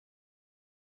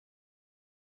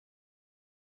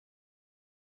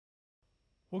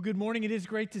Well, good morning. It is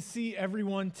great to see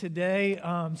everyone today.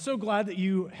 So glad that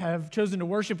you have chosen to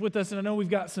worship with us, and I know we've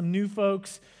got some new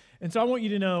folks. And so I want you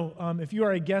to know, if you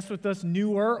are a guest with us,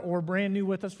 newer or brand new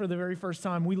with us for the very first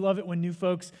time, we love it when new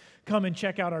folks come and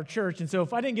check out our church. And so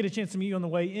if I didn't get a chance to meet you on the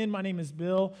way in, my name is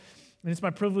Bill, and it's my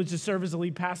privilege to serve as the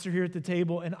lead pastor here at the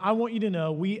table. And I want you to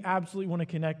know we absolutely want to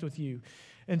connect with you.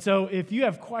 And so if you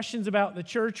have questions about the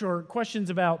church or questions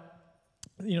about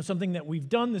something that we've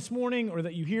done this morning or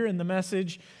that you hear in the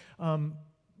message,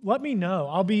 let me know.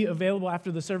 I'll be available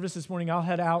after the service this morning. I'll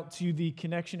head out to the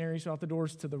connection area, so out the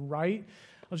doors to the right.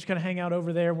 I'll just kind of hang out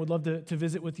over there and would love to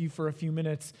visit with you for a few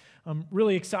minutes. I'm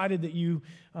really excited that you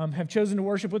have chosen to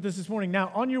worship with us this morning.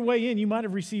 Now, on your way in, you might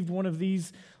have received one of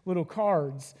these little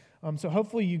cards. So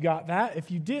hopefully you got that.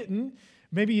 If you didn't,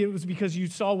 maybe it was because you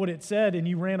saw what it said and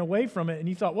you ran away from it and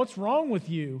you thought, what's wrong with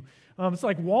you? It's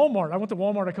like Walmart. I went to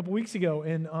Walmart a couple weeks ago,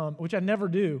 and which I never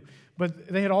do, but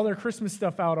they had all their Christmas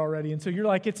stuff out already. And so you're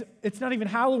like, it's not even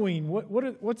Halloween.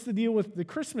 What's the deal with the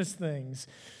Christmas things?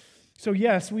 So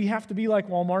yes, we have to be like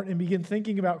Walmart and begin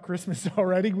thinking about Christmas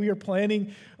already. We are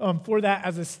planning for that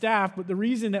as a staff, but the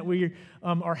reason that we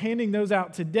are handing those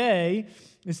out today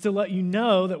is to let you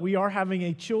know that we are having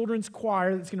a children's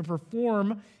choir that's going to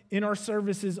perform in our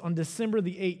services on December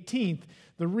the 18th.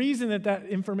 The reason that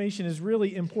information is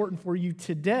really important for you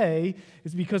today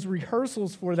is because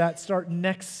rehearsals for that start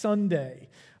next Sunday.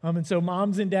 And so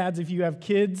moms and dads, if you have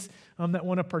kids that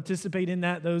want to participate in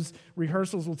that, those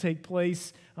rehearsals will take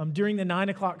place during the 9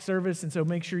 o'clock service. And so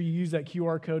make sure you use that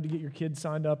QR code to get your kids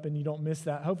signed up and you don't miss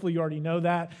that. Hopefully you already know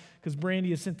that because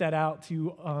Brandy has sent that out to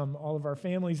all of our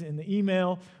families in the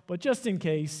email. But just in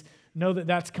case, know that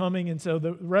that's coming. And so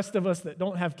the rest of us that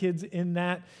don't have kids in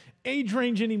that age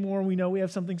range anymore, we know we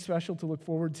have something special to look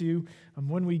forward to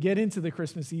when we get into the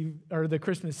Christmas Eve or the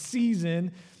Christmas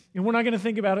season. And we're not going to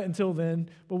think about it until then,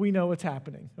 but we know it's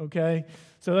happening, okay?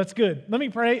 So that's good. Let me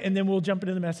pray, and then we'll jump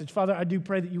into the message. Father, I do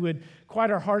pray that you would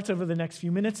quiet our hearts over the next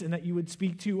few minutes and that you would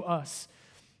speak to us.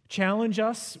 Challenge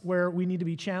us where we need to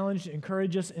be challenged,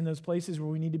 encourage us in those places where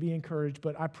we need to be encouraged.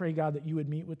 But I pray, God, that you would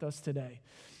meet with us today.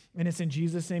 And it's in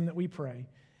Jesus' name that we pray.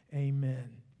 Amen.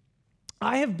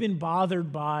 I have been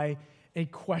bothered by a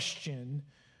question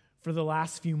for the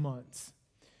last few months.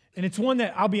 And it's one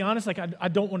that, I'll be honest, I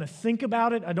don't want to think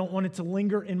about it. I don't want it to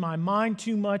linger in my mind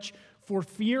too much for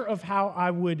fear of how I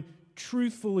would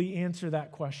truthfully answer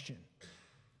that question.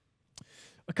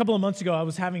 A couple of months ago, I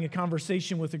was having a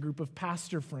conversation with a group of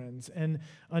pastor friends, and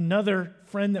another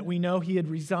friend that we know, he had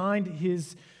resigned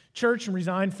his church and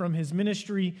resigned from his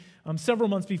ministry several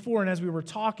months before, and as we were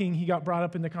talking, he got brought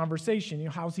up in the conversation.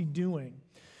 How's he doing?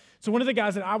 So one of the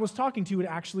guys that I was talking to had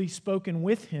actually spoken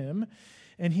with him,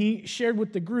 and he shared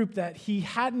with the group that he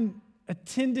hadn't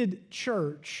attended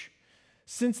church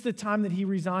since the time that he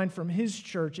resigned from his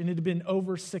church, and it had been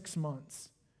over 6 months.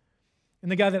 And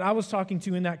the guy that I was talking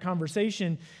to in that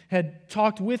conversation had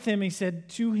talked with him. He said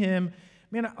to him,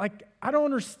 man, I don't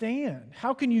understand.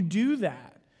 How can you do that?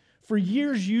 For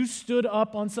years, you stood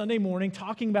up on Sunday morning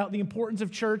talking about the importance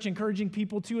of church, encouraging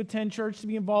people to attend church, to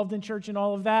be involved in church and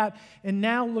all of that. And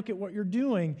now look at what you're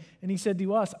doing. And he said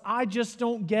to us, I just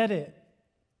don't get it.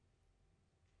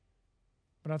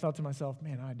 But I thought to myself,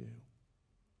 man, I do.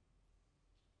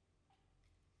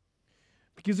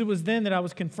 Because it was then that I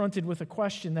was confronted with a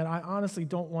question that I honestly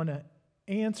don't want to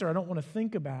answer, I don't want to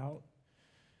think about.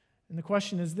 And the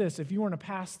question is this: if you weren't a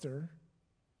pastor,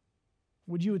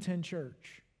 would you attend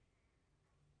church?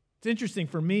 It's interesting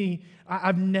for me,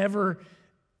 I've never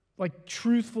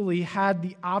truthfully had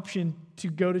the option to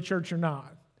go to church or not.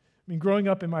 I mean, growing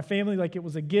up in my family, it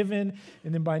was a given,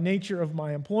 and then by nature of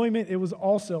my employment, it was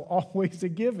also always a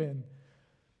given.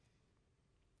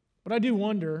 But I do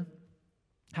wonder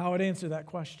how I'd answer that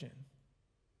question.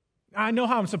 I know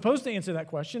how I'm supposed to answer that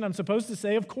question. I'm supposed to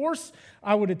say, of course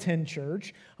I would attend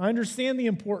church. I understand the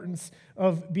importance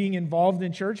of being involved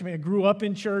in church. I mean, I grew up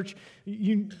in church.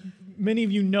 Many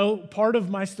of you know part of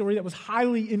my story that was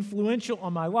highly influential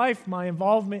on my life, my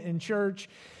involvement in church.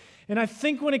 And I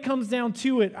think when it comes down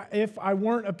to it, if I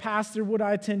weren't a pastor, would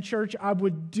I attend church? I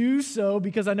would do so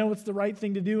because I know it's the right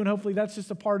thing to do, and hopefully that's just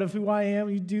a part of who I am.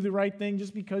 You do the right thing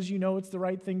just because you know it's the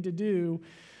right thing to do.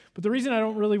 But the reason I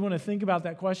don't really want to think about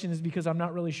that question is because I'm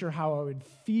not really sure how I would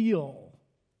feel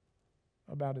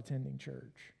about attending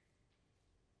church.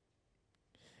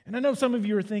 And I know some of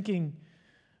you are thinking,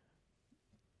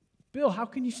 Bill, how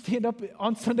can you stand up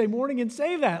on Sunday morning and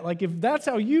say that? If that's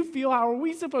how you feel, how are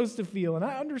we supposed to feel? And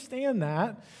I understand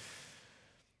that.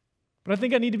 But I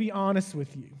think I need to be honest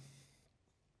with you.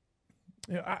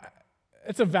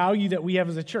 It's a value that we have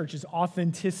as a church, is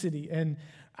authenticity. And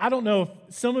I don't know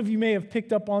if some of you may have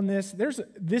picked up on this.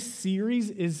 This series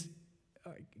is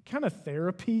kind of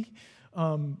therapy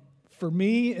for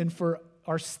me and for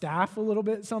our staff a little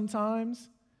bit sometimes.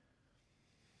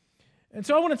 And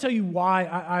so I want to tell you why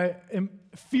I am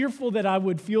fearful that I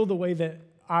would feel the way that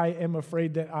I am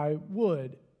afraid that I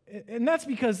would. And that's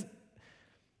because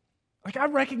I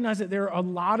recognize that there are a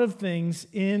lot of things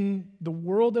in the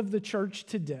world of the church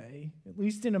today, at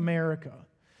least in America,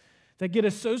 that get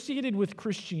associated with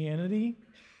Christianity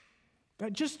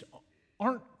that just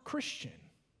aren't Christian.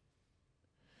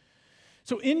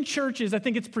 So in churches, I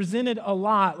think it's presented a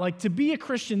lot like, to be a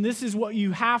Christian, this is what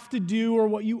you have to do or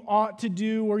what you ought to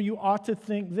do or you ought to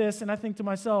think this. And I think to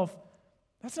myself,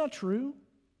 that's not true.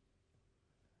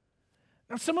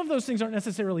 Now, some of those things aren't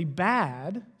necessarily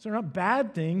bad. So they're not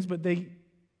bad things, but they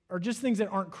are just things that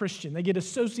aren't Christian. They get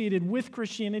associated with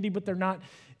Christianity, but they're not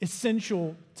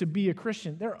essential to be a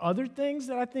Christian. There are other things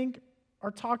that I think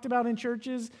are talked about in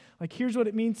churches, like here's what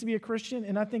it means to be a Christian,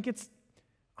 and I think it's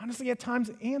honestly at times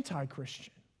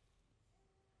anti-Christian.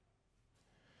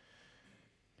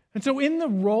 And so in the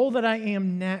role that I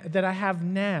have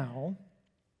now,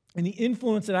 and the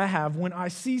influence that I have, when I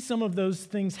see some of those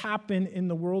things happen in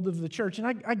the world of the church, and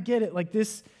I get it, like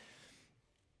this,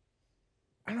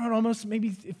 I don't know, almost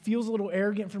maybe it feels a little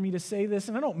arrogant for me to say this,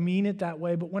 and I don't mean it that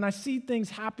way, but when I see things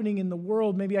happening in the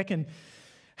world, maybe I can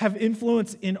have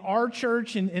influence in our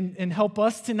church and help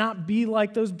us to not be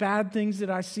like those bad things that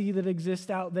I see that exist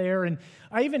out there. And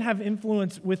I even have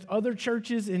influence with other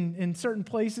churches in certain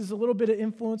places, a little bit of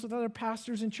influence with other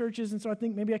pastors and churches, and so I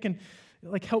think maybe I can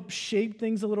help shape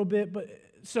things a little bit. But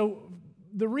so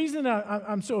the reason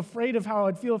I'm so afraid of how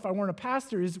I'd feel if I weren't a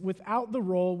pastor is without the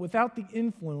role, without the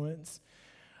influence,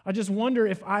 I just wonder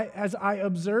if as I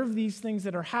observe these things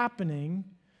that are happening,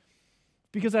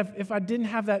 because if I didn't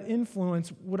have that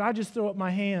influence, would I just throw up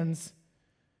my hands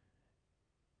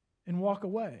and walk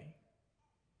away?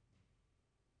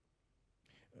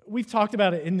 We've talked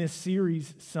about it in this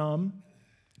series some.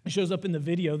 It shows up in the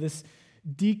video, this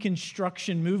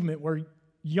deconstruction movement where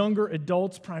younger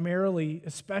adults primarily,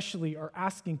 especially, are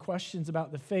asking questions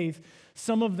about the faith,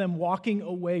 some of them walking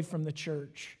away from the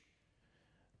church.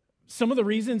 Some of the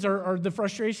reasons are the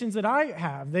frustrations that I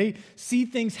have. They see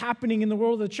things happening in the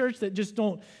world of the church that just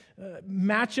don't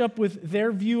match up with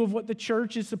their view of what the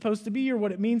church is supposed to be or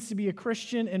what it means to be a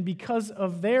Christian, and because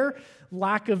of their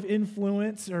lack of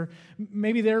influence or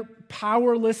maybe their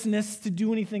powerlessness to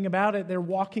do anything about it, they're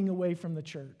walking away from the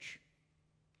church.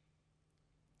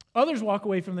 Others walk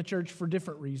away from the church for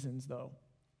different reasons, though.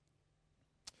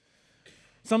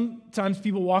 Sometimes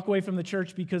people walk away from the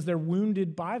church because they're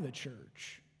wounded by the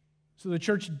church. So the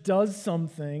church does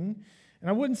something, and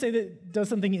I wouldn't say that it does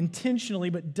something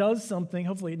intentionally, but does something.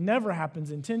 Hopefully it never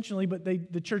happens intentionally, but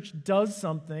the church does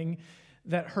something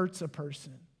that hurts a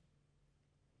person.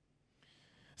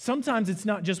 Sometimes it's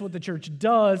not just what the church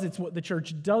does, it's what the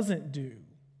church doesn't do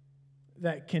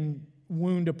that can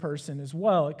wound a person as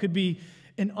well. It could be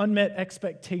an unmet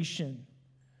expectation.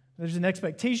 There's an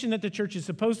expectation that the church is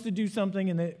supposed to do something,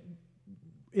 and that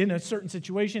in a certain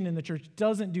situation, and the church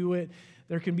doesn't do it,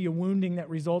 there can be a wounding that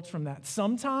results from that.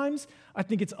 Sometimes I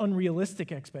think it's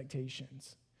unrealistic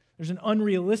expectations. There's an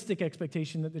unrealistic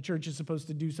expectation that the church is supposed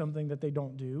to do something that they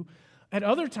don't do. At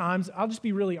other times, I'll just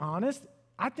be really honest,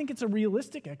 I think it's a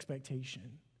realistic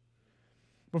expectation.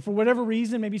 But for whatever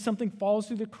reason, maybe something falls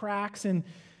through the cracks and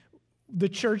the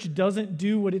church doesn't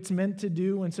do what it's meant to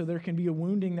do, and so there can be a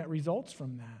wounding that results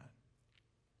from that.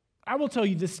 I will tell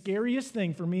you, the scariest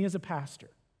thing for me as a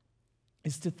pastor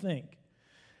is to think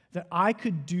that I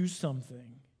could do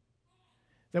something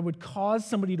that would cause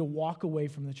somebody to walk away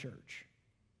from the church.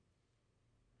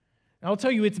 And I'll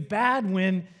tell you, it's bad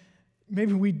when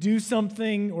maybe we do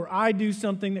something or I do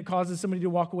something that causes somebody to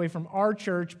walk away from our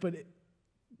church, but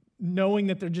knowing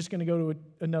that they're just going to go to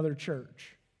another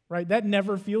church, right? That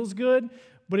never feels good,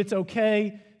 but it's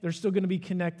okay. They're still going to be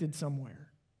connected somewhere.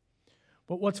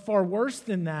 But what's far worse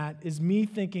than that is me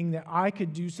thinking that I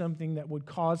could do something that would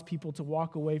cause people to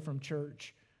walk away from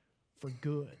church for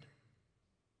good.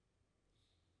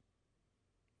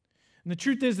 And the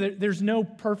truth is that there's no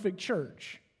perfect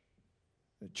church.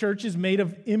 The church is made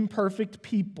of imperfect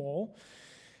people.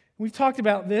 We've talked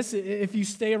about this. If you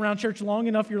stay around church long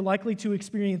enough, you're likely to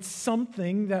experience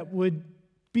something that would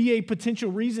be a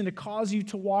potential reason to cause you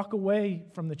to walk away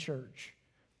from the church.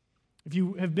 If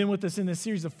you have been with us in this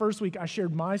series, the first week I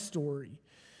shared my story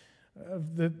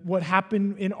of what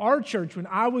happened in our church when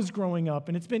I was growing up.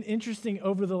 And it's been interesting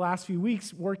over the last few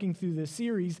weeks working through this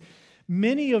series.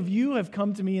 Many of you have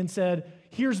come to me and said,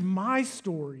 here's my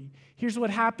story. Here's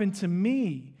what happened to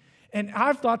me. And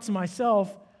I've thought to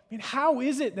myself, man, how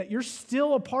is it that you're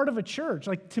still a part of a church?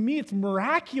 Like, to me, it's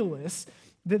miraculous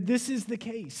that this is the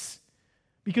case.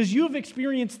 Because you have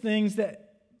experienced things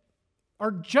that are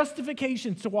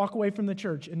justifications to walk away from the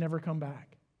church and never come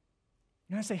back.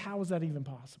 And I say, how is that even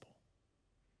possible?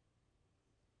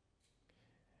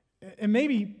 And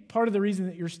maybe part of the reason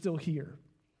that you're still here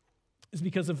is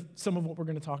because of some of what we're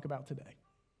going to talk about today.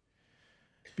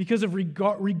 Because of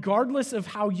regardless of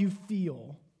how you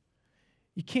feel,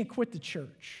 you can't quit the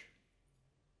church.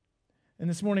 And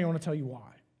this morning I want to tell you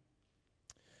why.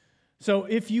 So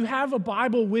if you have a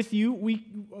Bible with you,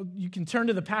 you can turn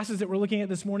to the passage that we're looking at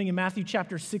this morning in Matthew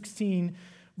chapter 16,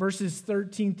 verses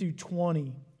 13 through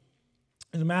 20.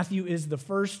 And Matthew is the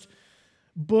first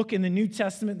book in the New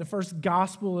Testament, the first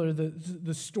gospel or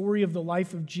the story of the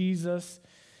life of Jesus.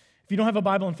 If you don't have a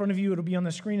Bible in front of you, it'll be on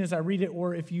the screen as I read it,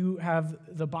 or if you have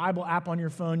the Bible app on your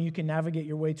phone, you can navigate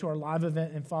your way to our live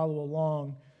event and follow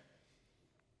along.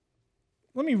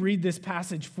 Let me read this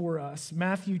passage for us.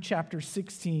 Matthew chapter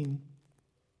 16,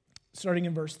 starting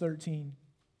in verse 13.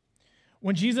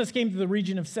 When Jesus came to the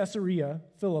region of Caesarea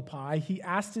Philippi, he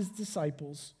asked his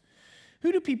disciples,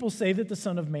 "Who do people say that the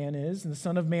Son of Man is?" And the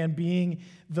Son of Man being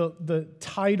the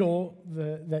title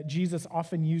that Jesus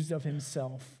often used of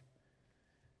himself.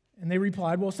 And they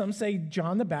replied, "Well, some say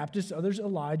John the Baptist, others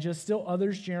Elijah, still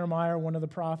others Jeremiah or one of the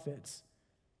prophets.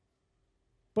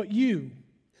 But you,"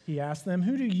 he asked them,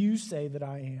 "who do you say that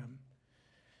I am?"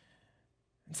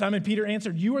 And Simon Peter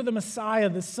answered, "You are the Messiah,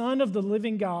 the Son of the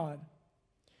living God."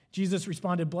 Jesus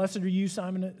responded, "Blessed are you,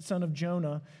 Simon, son of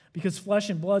Jonah, because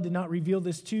flesh and blood did not reveal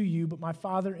this to you, but my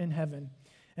Father in heaven.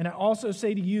 And I also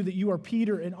say to you that you are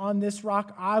Peter, and on this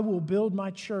rock I will build my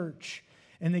church,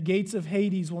 and the gates of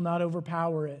Hades will not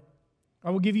overpower it. I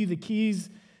will give you the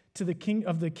keys to the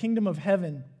kingdom of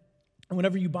heaven. And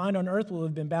whatever you bind on earth will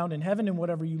have been bound in heaven, and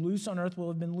whatever you loose on earth will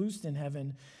have been loosed in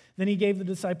heaven." Then he gave the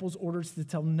disciples orders to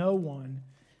tell no one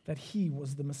that he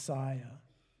was the Messiah.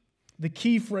 The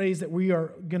key phrase that we are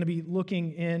going to be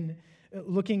looking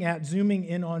at, zooming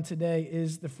in on today,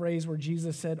 is the phrase where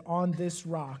Jesus said, "On this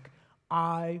rock,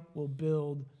 I will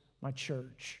build my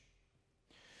church."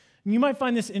 And you might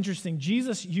find this interesting.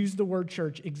 Jesus used the word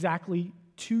church exactly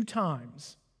 2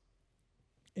 times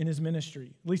in his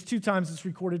ministry. At least 2 times it's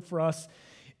recorded for us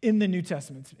in the New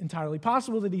Testament. It's entirely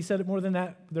possible that he said it more than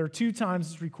that. There are 2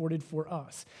 times it's recorded for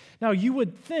us. Now, you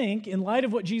would think, in light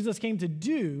of what Jesus came to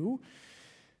do,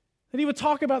 that he would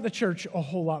talk about the church a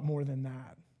whole lot more than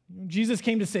that. Jesus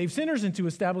came to save sinners and to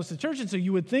establish the church, and so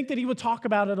you would think that he would talk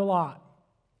about it a lot.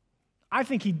 I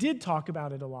think he did talk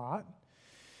about it a lot,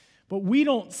 but we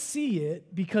don't see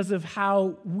it because of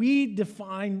how we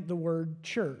define the word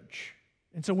church.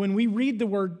 And so when we read the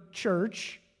word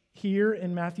church here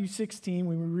in Matthew 16,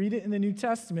 when we read it in the New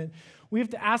Testament, we have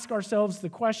to ask ourselves the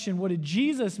question, what did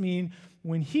Jesus mean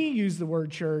when he used the word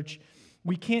church?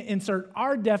 We can't insert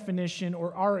our definition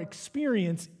or our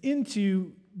experience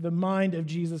into the mind of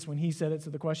Jesus when he said it. So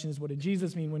the question is, what did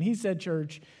Jesus mean when he said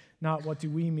church? Not what do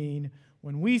we mean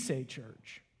when we say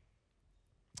church?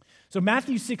 So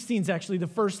Matthew 16 is actually the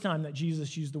first time that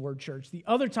Jesus used the word church. The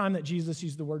other time that Jesus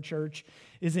used the word church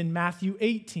is in Matthew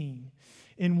 18,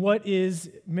 in what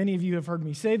is, many of you have heard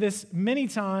me say this many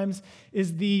times,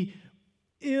 is the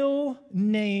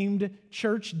ill-named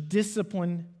church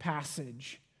discipline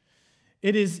passage.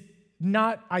 It is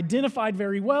not identified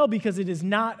very well because it is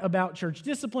not about church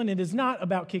discipline. It is not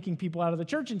about kicking people out of the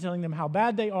church and telling them how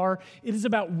bad they are. It is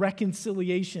about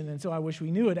reconciliation. And so I wish we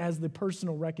knew it as the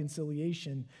personal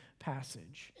reconciliation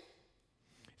passage.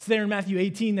 It's there in Matthew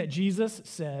 18 that Jesus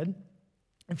said,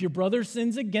 if your brother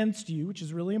sins against you, which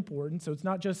is really important, so it's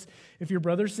not just if your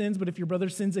brother sins, but if your brother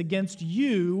sins against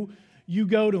you, you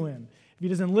go to him. If he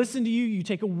doesn't listen to you, you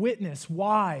take a witness.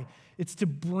 Why? It's to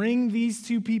bring these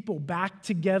 2 people back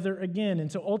together again.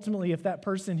 And so ultimately, if that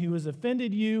person who has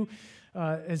offended you,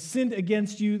 has sinned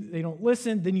against you, they don't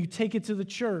listen, then you take it to the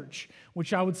church,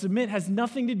 which I would submit has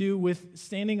nothing to do with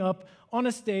standing up on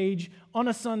a stage, on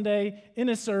a Sunday, in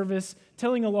a service,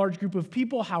 telling a large group of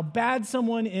people how bad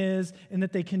someone is and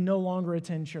that they can no longer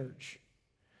attend church.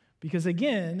 Because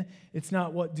again, it's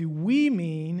not what do we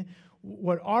mean,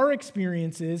 what our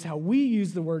experience is, how we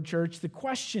use the word church. The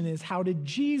question is, how did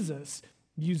Jesus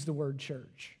use the word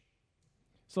church?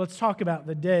 So let's talk about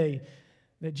the day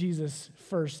that Jesus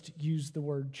first used the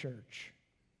word church.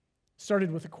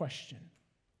 Started with a question.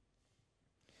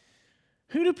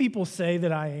 Who do people say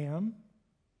that I am?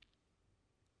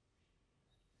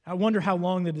 I wonder how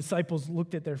long the disciples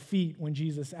looked at their feet when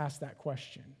Jesus asked that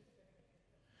question.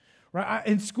 Right?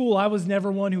 In school, I was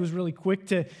never one who was really quick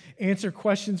to answer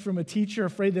questions from a teacher,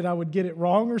 afraid that I would get it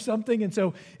wrong or something. And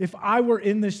so if I were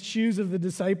in the shoes of the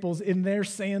disciples, in their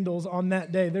sandals on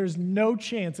that day, there's no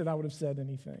chance that I would have said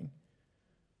anything.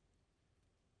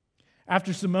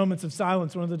 After some moments of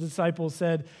silence, one of the disciples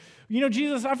said,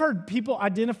 Jesus, I've heard people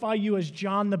identify you as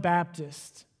John the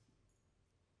Baptist.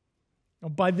 Now,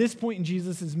 by this point in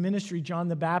Jesus' ministry, John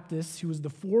the Baptist, who was the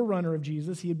forerunner of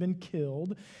Jesus, he had been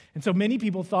killed. And so many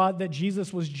people thought that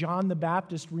Jesus was John the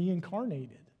Baptist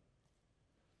reincarnated.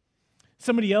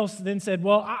 Somebody else then said,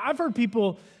 well, I've heard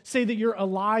people say that you're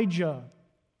Elijah.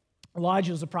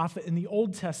 Elijah is a prophet in the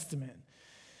Old Testament.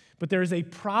 But there is a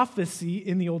prophecy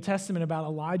in the Old Testament about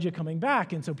Elijah coming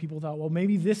back. And so people thought, well,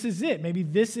 maybe this is it. Maybe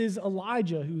this is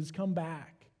Elijah who's come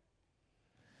back.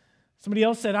 Somebody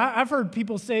else said, I've heard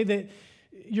people say that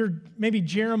you're maybe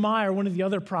Jeremiah or one of the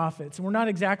other prophets. And we're not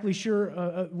exactly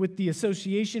sure with the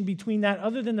association between that,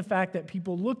 other than the fact that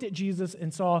people looked at Jesus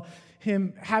and saw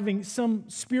him having some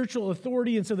spiritual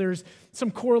authority. And so there's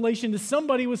some correlation to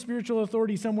somebody with spiritual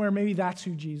authority somewhere. Maybe that's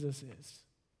who Jesus is.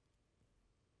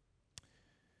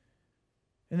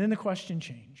 And then the question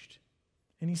changed.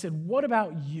 And he said, what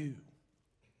about you?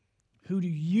 Who do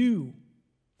you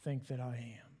think that I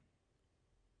am?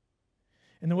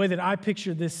 And the way that I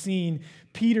picture this scene,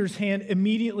 Peter's hand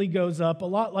immediately goes up, a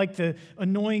lot like the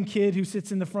annoying kid who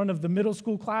sits in the front of the middle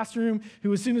school classroom,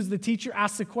 who as soon as the teacher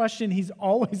asks a question, he's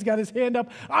always got his hand up.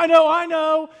 I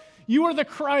know. You are the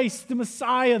Christ, the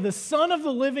Messiah, the Son of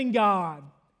the living God.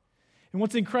 And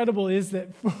what's incredible is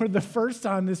that for the first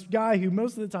time, this guy who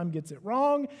most of the time gets it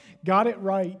wrong, got it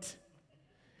right.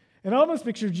 And I almost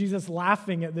picture Jesus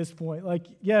laughing at this point, like,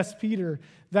 yes, Peter,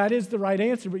 that is the right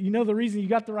answer, but the reason you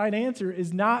got the right answer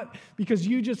is not because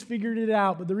you just figured it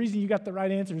out, but the reason you got the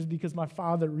right answer is because my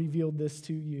Father revealed this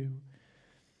to you.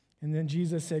 And then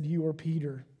Jesus said, you are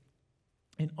Peter,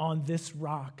 and on this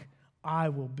rock I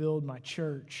will build my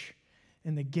church,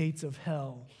 and the gates of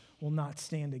hell will not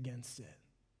stand against it.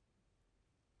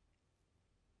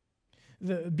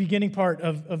 The beginning part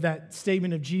of that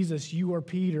statement of Jesus, you are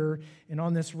Peter, and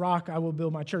on this rock I will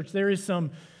build my church. There is some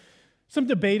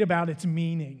debate about its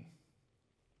meaning.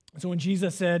 So when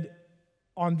Jesus said,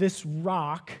 on this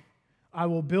rock I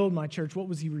will build my church, what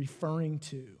was he referring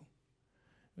to?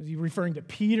 Was he referring to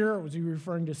Peter, or was he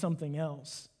referring to something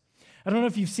else? I don't know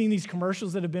if you've seen these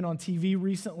commercials that have been on TV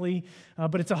recently,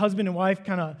 but it's a husband and wife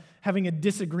kind of having a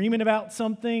disagreement about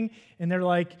something, and they're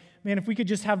like, man, if we could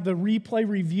just have the replay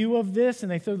review of this,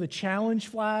 and they throw the challenge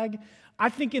flag. I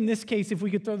think in this case, if we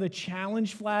could throw the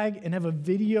challenge flag and have a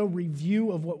video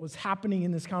review of what was happening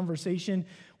in this conversation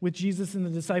with Jesus and the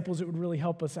disciples, it would really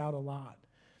help us out a lot.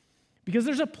 Because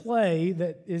there's a play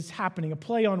that is happening, a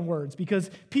play on words, because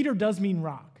Peter does mean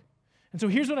rock. And so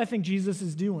here's what I think Jesus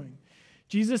is doing.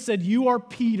 Jesus said, you are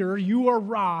Peter, you are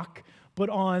rock, but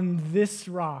on this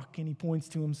rock, and he points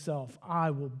to himself,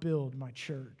 I will build my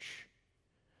church.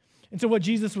 And so what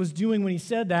Jesus was doing when he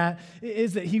said that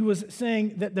is that he was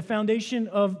saying that the foundation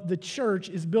of the church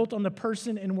is built on the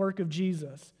person and work of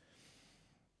Jesus.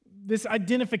 This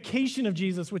identification of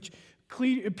Jesus, which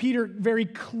Peter very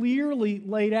clearly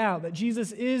laid out, that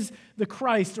Jesus is the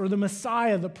Christ or the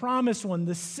Messiah, the promised one,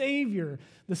 the Savior,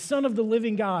 the Son of the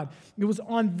living God. It was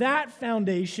on that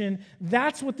foundation,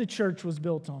 that's what the church was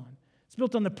built on. It's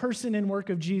built on the person and work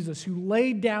of Jesus, who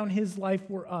laid down his life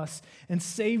for us and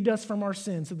saved us from our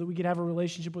sins so that we could have a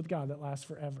relationship with God that lasts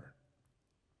forever.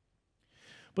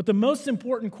 But the most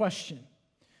important question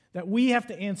that we have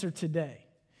to answer today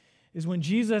is when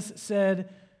Jesus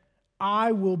said,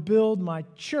 I will build my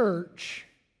church,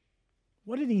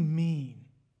 what did he mean?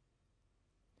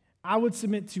 I would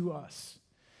submit to us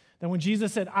that when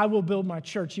Jesus said, I will build my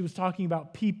church, he was talking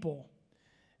about people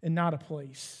and not a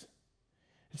place.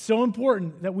 It's so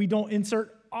important that we don't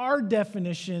insert our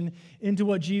definition into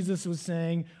what Jesus was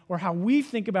saying or how we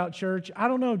think about church. I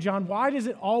don't know, John, why does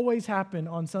it always happen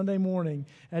on Sunday morning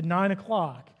at 9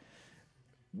 o'clock?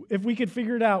 If we could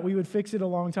figure it out, we would fix it a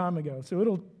long time ago. So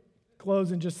it'll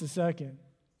close in just a second.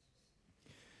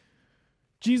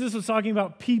 Jesus was talking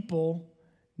about people,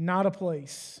 not a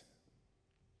place.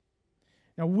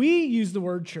 Now, we use the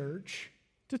word church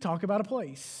to talk about a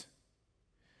place.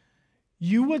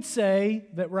 You would say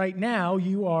that right now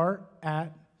you are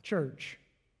at church,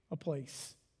 a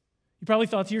place. You probably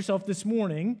thought to yourself this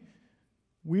morning,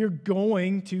 we're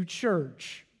going to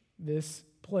church, this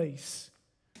place.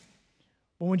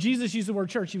 But when Jesus used the word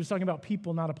church, he was talking about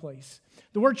people, not a place.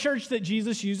 The word church that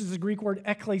Jesus uses is the Greek word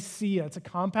ekklesia. It's a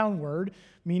compound word,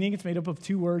 meaning it's made up of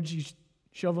two words. You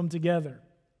shove them together.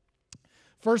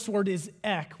 First word is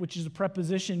ek, which is a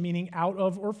preposition meaning out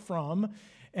of or from.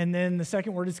 And then the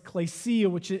second word is klesia,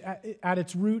 which at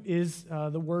its root is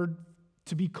the word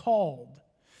to be called.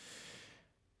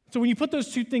 So when you put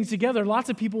those two things together, lots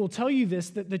of people will tell you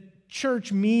this, that the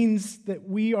church means that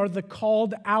we are the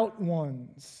called out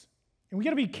ones. And we got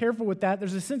to be careful with that.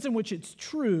 There's a sense in which it's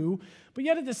true, but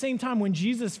yet at the same time, when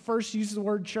Jesus first used the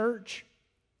word church,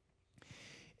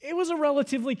 it was a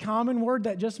relatively common word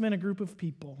that just meant a group of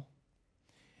people.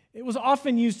 It was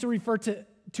often used to refer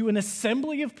to an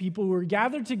assembly of people who were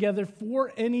gathered together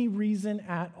for any reason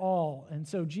at all. And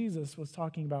so Jesus was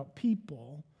talking about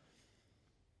people,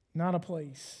 not a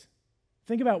place.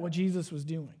 Think about what Jesus was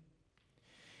doing.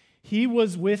 He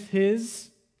was with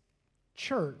his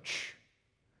church,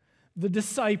 the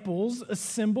disciples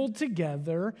assembled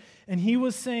together, and he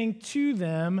was saying to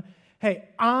them, hey,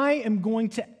 I am going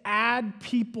to add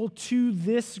people to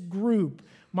this group.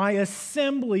 My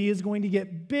assembly is going to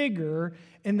get bigger,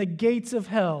 and the gates of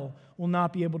hell will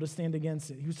not be able to stand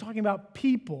against it. He was talking about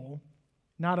people,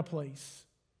 not a place.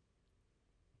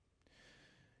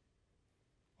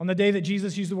 On the day that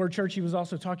Jesus used the word church, he was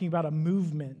also talking about a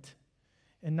movement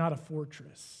and not a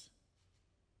fortress.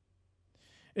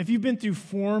 If you've been through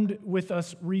Formed with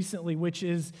us recently, which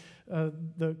is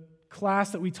the class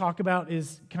that we talk about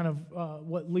is kind of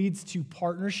what leads to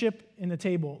partnership in the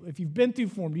table. If you've been through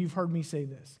Formed, you've heard me say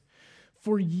this.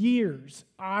 For years,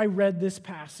 I read this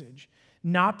passage,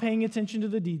 not paying attention to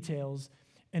the details,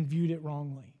 and viewed it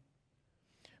wrongly.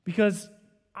 Because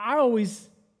I always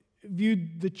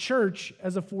viewed the church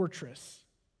as a fortress.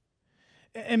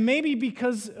 And maybe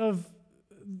because of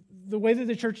the way that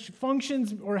the church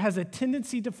functions or has a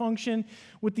tendency to function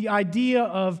with the idea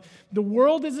of the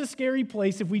world is a scary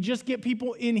place. If we just get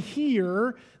people in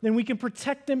here, then we can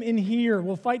protect them in here.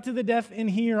 We'll fight to the death in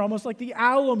here, almost like the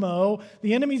Alamo.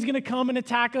 The enemy's going to come and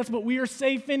attack us, but we are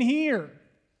safe in here.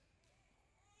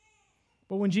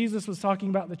 But when Jesus was talking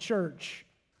about the church,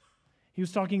 he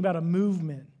was talking about a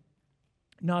movement,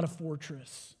 not a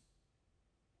fortress.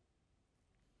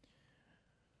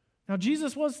 Now,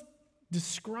 Jesus was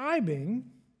describing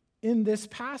in this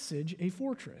passage a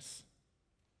fortress.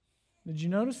 Did you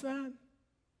notice that?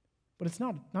 But it's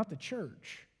not the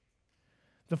church.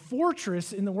 The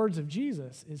fortress, in the words of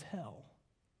Jesus, is hell.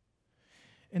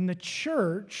 And the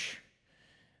church,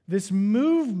 this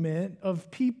movement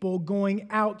of people going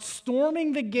out,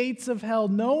 storming the gates of hell,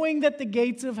 knowing that the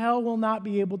gates of hell will not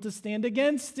be able to stand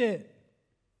against it.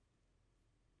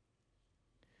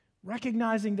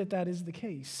 Recognizing that that is the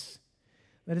case.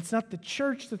 That it's not the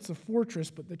church that's a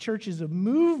fortress, but the church is a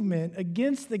movement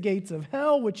against the gates of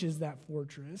hell, which is that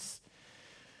fortress.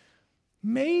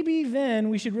 Maybe then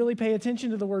we should really pay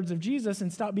attention to the words of Jesus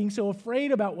and stop being so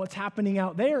afraid about what's happening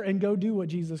out there and go do what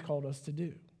Jesus called us to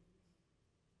do.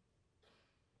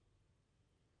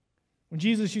 When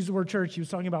Jesus used the word church, he was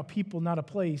talking about people, not a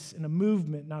place, and a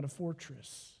movement, not a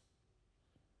fortress.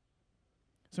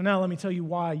 So now let me tell you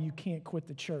why you can't quit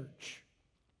the church.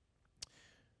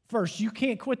 First, you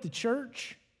can't quit the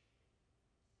church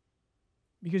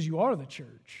because you are the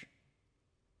church.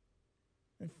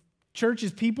 Church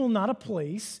is people, not a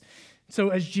place. So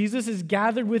as Jesus is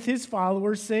gathered with his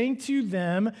followers, saying to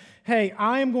them, hey,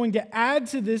 I am going to add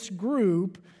to this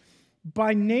group,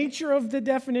 by nature of the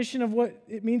definition of what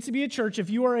it means to be a church, if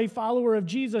you are a follower of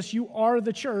Jesus, you are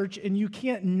the church, and you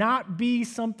can't not be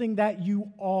something that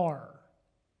you are.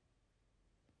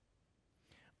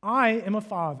 I am a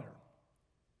father.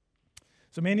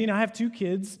 So Mandy and I have two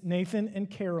kids, Nathan and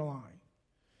Caroline.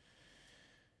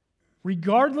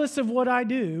 Regardless of what I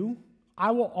do,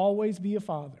 I will always be a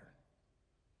father.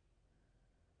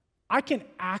 I can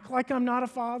act like I'm not a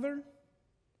father.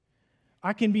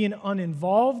 I can be an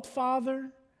uninvolved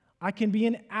father. I can be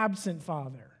an absent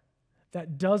father.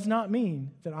 That does not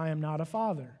mean that I am not a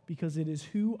father, because it is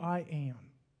who I am.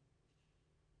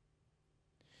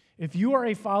 If you are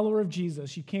a follower of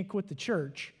Jesus, you can't quit the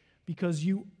church because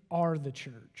you are the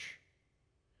church.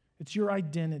 It's your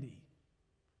identity.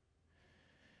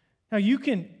 Now, you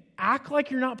can act like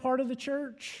you're not part of the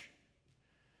church.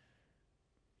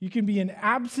 You can be an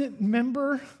absent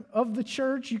member of the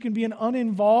church. You can be an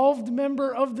uninvolved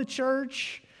member of the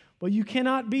church. But you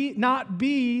cannot not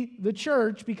be the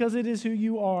church, because it is who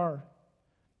you are.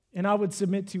 And I would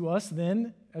submit to us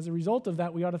then, as a result of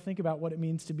that, we ought to think about what it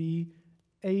means to be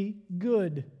a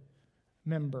good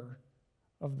member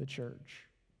of the church.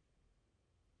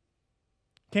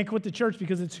 Can't quit the church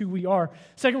because it's who we are.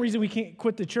 Second reason we can't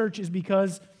quit the church is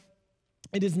because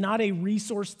it is not a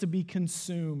resource to be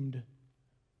consumed.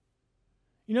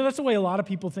 You know, that's the way a lot of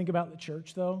people think about the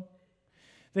church, though.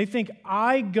 They think,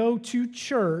 I go to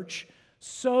church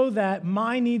so that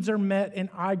my needs are met and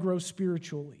I grow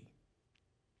spiritually.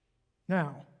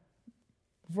 Now,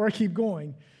 before I keep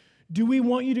going, do we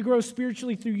want you to grow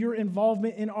spiritually through your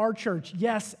involvement in our church?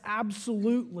 Yes,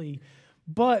 absolutely.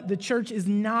 But the church is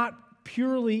not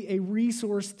purely a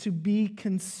resource to be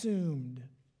consumed.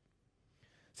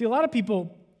 See, a lot of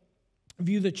people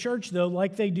view the church, though,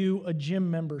 like they do a gym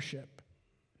membership.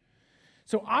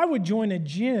 So I would join a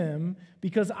gym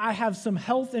because I have some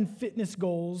health and fitness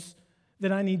goals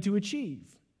that I need to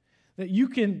achieve,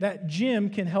 that gym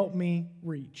can help me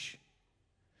reach.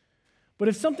 But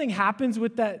if something happens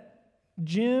with that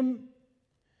gym,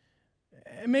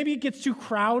 maybe it gets too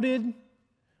crowded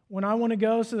when I want to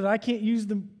go so that I can't use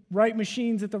the right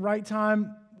machines at the right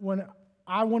time when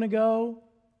I want to go,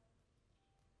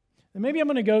 then maybe I'm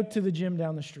going to go to the gym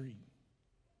down the street.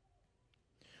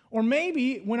 Or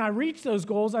maybe when I reach those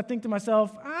goals, I think to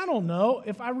myself, I don't know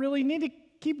if I really need to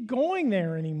keep going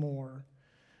there anymore.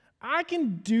 I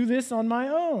can do this on my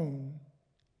own.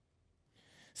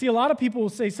 See, a lot of people will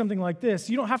say something like this: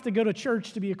 you don't have to go to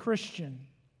church to be a Christian.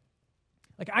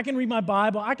 Like, I can read my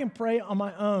Bible, I can pray on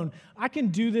my own, I can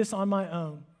do this on my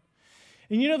own.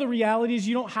 And you know, the reality is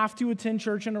you don't have to attend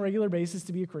church on a regular basis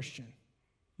to be a Christian.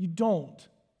 You don't.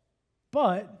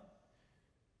 But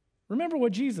remember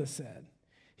what Jesus said.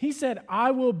 He said,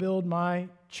 I will build my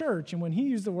church. And when he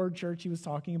used the word church, he was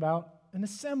talking about an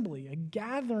assembly, a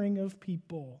gathering of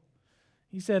people.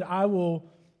 He said, I will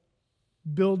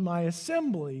build my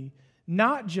assembly,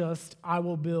 not just I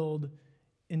will build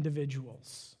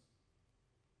individuals.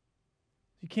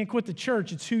 You can't quit the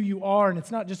church. It's who you are, and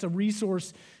it's not just a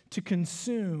resource to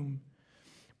consume.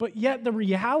 But yet the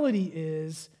reality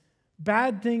is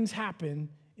bad things happen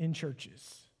in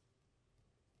churches.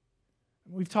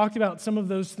 We've talked about some of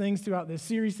those things throughout this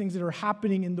series, things that are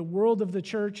happening in the world of the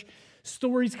church.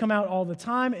 Stories come out all the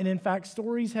time, and in fact,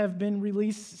 stories have been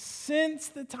released since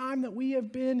the time that we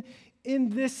have been in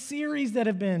this series that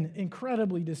have been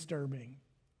incredibly disturbing.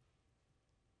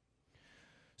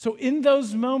 So in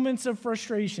those moments of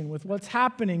frustration with what's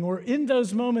happening, or in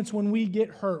those moments when we get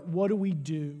hurt, what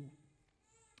do?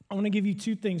 I want to give you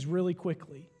two things really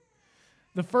quickly.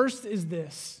 The first is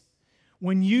this.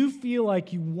 When you feel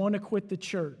like you want to quit the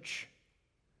church,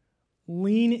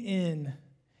 lean in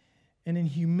and in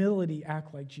humility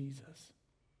act like Jesus.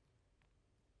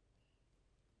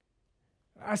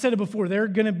 I said it before,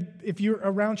 if you're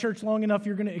around church long enough,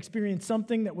 you're going to experience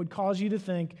something that would cause you to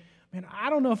think, man,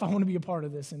 I don't know if I want to be a part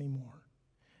of this anymore.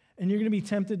 And you're going to be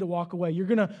tempted to walk away. You're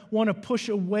going to want to push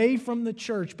away from the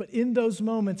church. But in those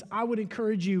moments, I would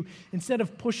encourage you, instead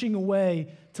of pushing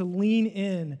away, to lean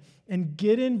in and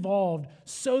get involved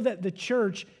so that the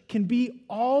church can be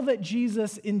all that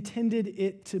Jesus intended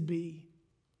it to be.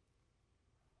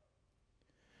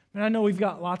 And I know we've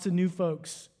got lots of new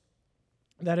folks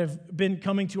that have been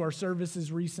coming to our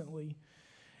services recently.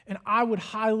 And I would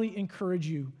highly encourage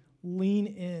you, lean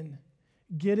in,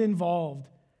 get involved,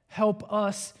 help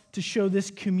us to show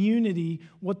this community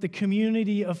what the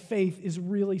community of faith is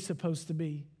really supposed to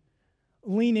be.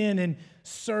 Lean in and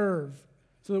serve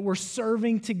so that we're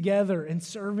serving together and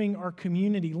serving our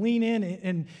community. Lean in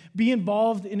and be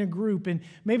involved in a group. And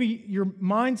maybe your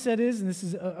mindset is, and this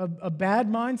is a bad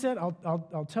mindset,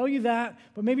 I'll tell you that,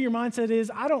 but maybe your mindset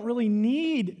is, I don't really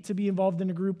need to be involved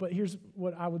in a group, but here's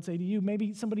what I would say to you.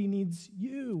 Maybe somebody needs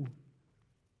you.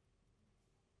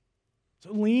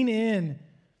 So lean in.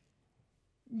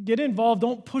 Get involved.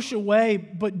 Don't push away,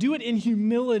 but do it in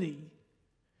humility.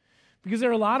 Because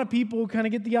there are a lot of people who kind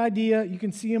of get the idea, you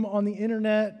can see them on the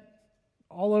internet,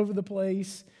 all over the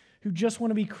place, who just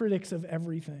want to be critics of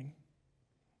everything.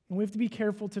 And we have to be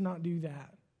careful to not do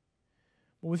that.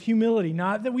 But with humility,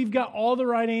 not that we've got all the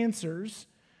right answers,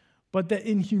 but that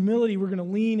in humility we're going to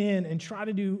lean in and try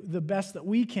to do the best that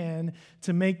we can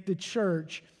to make the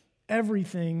church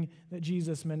everything that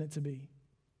Jesus meant it to be.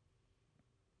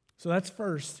 So that's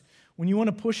first. When you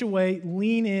want to push away,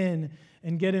 lean in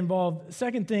and get involved. The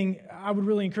second thing I would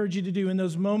really encourage you to do in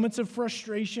those moments of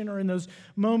frustration or in those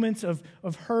moments of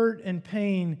hurt and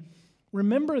pain,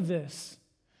 remember this.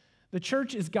 The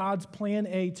church is God's plan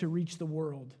A to reach the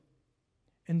world,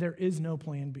 and there is no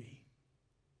plan B.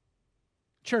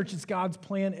 Church is God's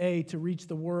plan A to reach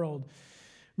the world.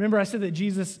 Remember, I said that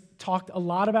Jesus talked a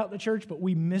lot about the church, but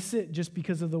we miss it just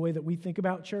because of the way that we think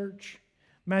about church.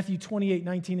 Matthew 28,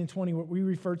 19 and 20, what we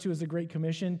refer to as the Great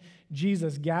Commission,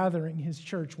 Jesus gathering his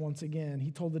church once again.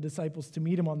 He told the disciples to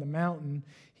meet him on the mountain.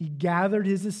 He gathered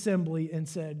his assembly and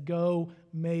said, go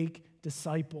make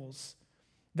disciples.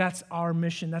 That's our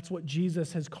mission. That's what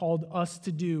Jesus has called us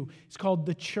to do. He's called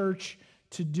the church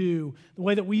to do. The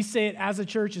way that we say it as a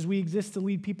church is we exist to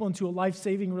lead people into a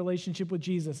life-saving relationship with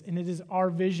Jesus. And it is our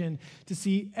vision to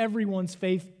see everyone's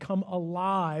faith come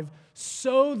alive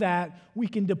so that we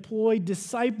can deploy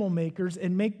disciple makers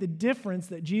and make the difference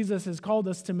that Jesus has called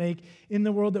us to make in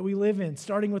the world that we live in,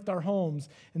 starting with our homes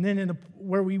and then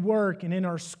where we work and in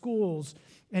our schools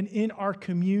and in our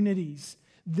communities.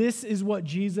 This is what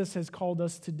Jesus has called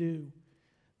us to do.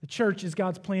 The church is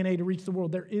God's plan A to reach the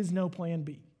world. There is no plan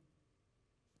B.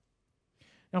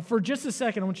 Now, for just a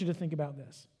second, I want you to think about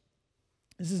this.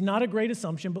 This is not a great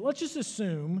assumption, but let's just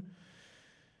assume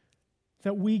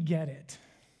that we get it.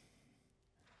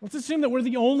 Let's assume that we're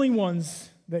the only ones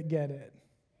that get it.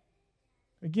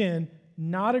 Again,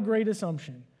 not a great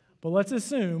assumption, but let's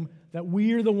assume that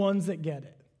we're the ones that get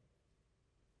it.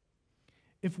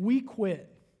 If we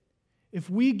quit, if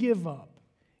we give up,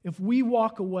 if we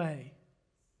walk away,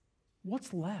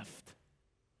 what's left?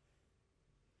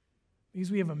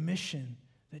 Because we have a mission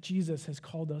that Jesus has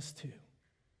called us to,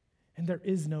 and there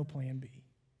is no plan B.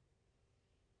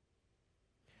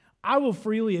 I will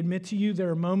freely admit to you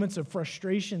there are moments of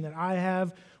frustration that I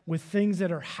have with things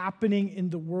that are happening in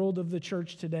the world of the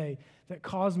church today that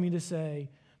cause me to say,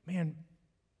 man,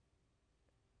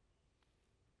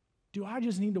 do I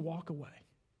just need to walk away?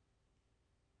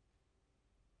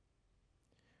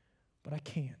 But I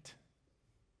can't.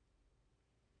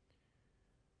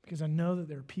 Because I know that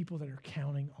there are people that are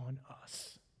counting on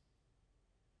us.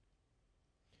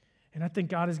 And I think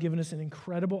God has given us an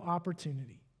incredible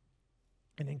opportunity,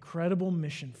 an incredible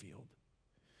mission field,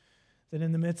 that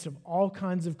in the midst of all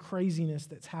kinds of craziness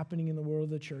that's happening in the world of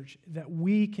the church, that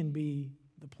we can be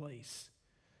the place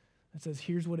that says,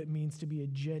 here's what it means to be a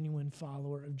genuine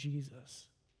follower of Jesus.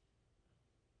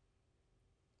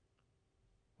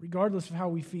 Regardless of how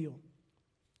we feel,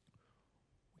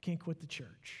 we can't quit the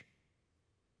church.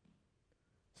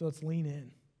 So let's lean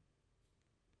in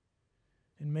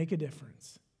and make a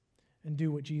difference and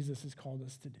do what Jesus has called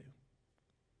us to do.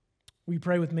 Will you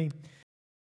pray with me?